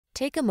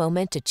Take a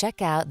moment to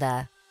check out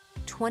the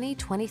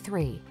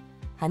 2023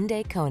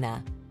 Hyundai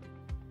Kona.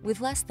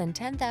 With less than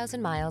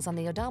 10,000 miles on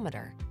the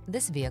odometer,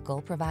 this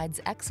vehicle provides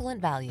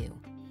excellent value.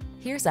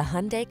 Here's a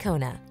Hyundai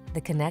Kona,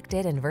 the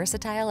connected and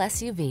versatile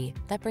SUV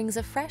that brings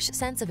a fresh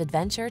sense of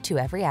adventure to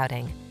every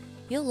outing.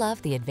 You'll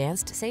love the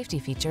advanced safety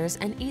features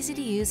and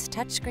easy-to-use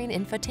touchscreen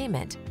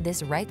infotainment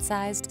this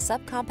right-sized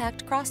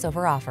subcompact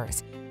crossover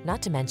offers,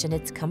 not to mention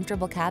its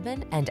comfortable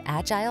cabin and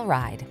agile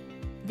ride.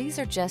 These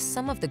are just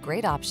some of the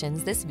great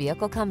options this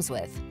vehicle comes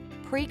with: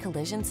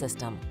 pre-collision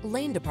system,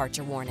 lane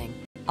departure warning,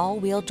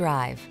 all-wheel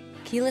drive,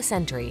 keyless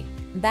entry,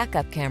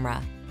 backup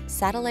camera,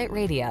 satellite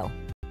radio,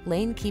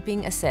 lane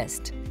keeping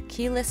assist,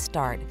 keyless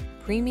start,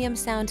 premium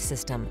sound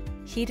system,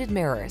 heated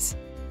mirrors.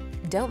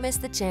 Don't miss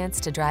the chance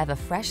to drive a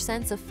fresh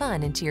sense of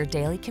fun into your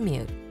daily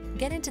commute.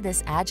 Get into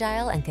this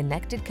agile and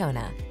connected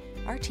Kona.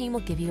 Our team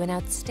will give you an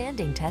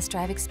outstanding test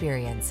drive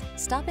experience.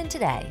 Stop in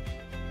today.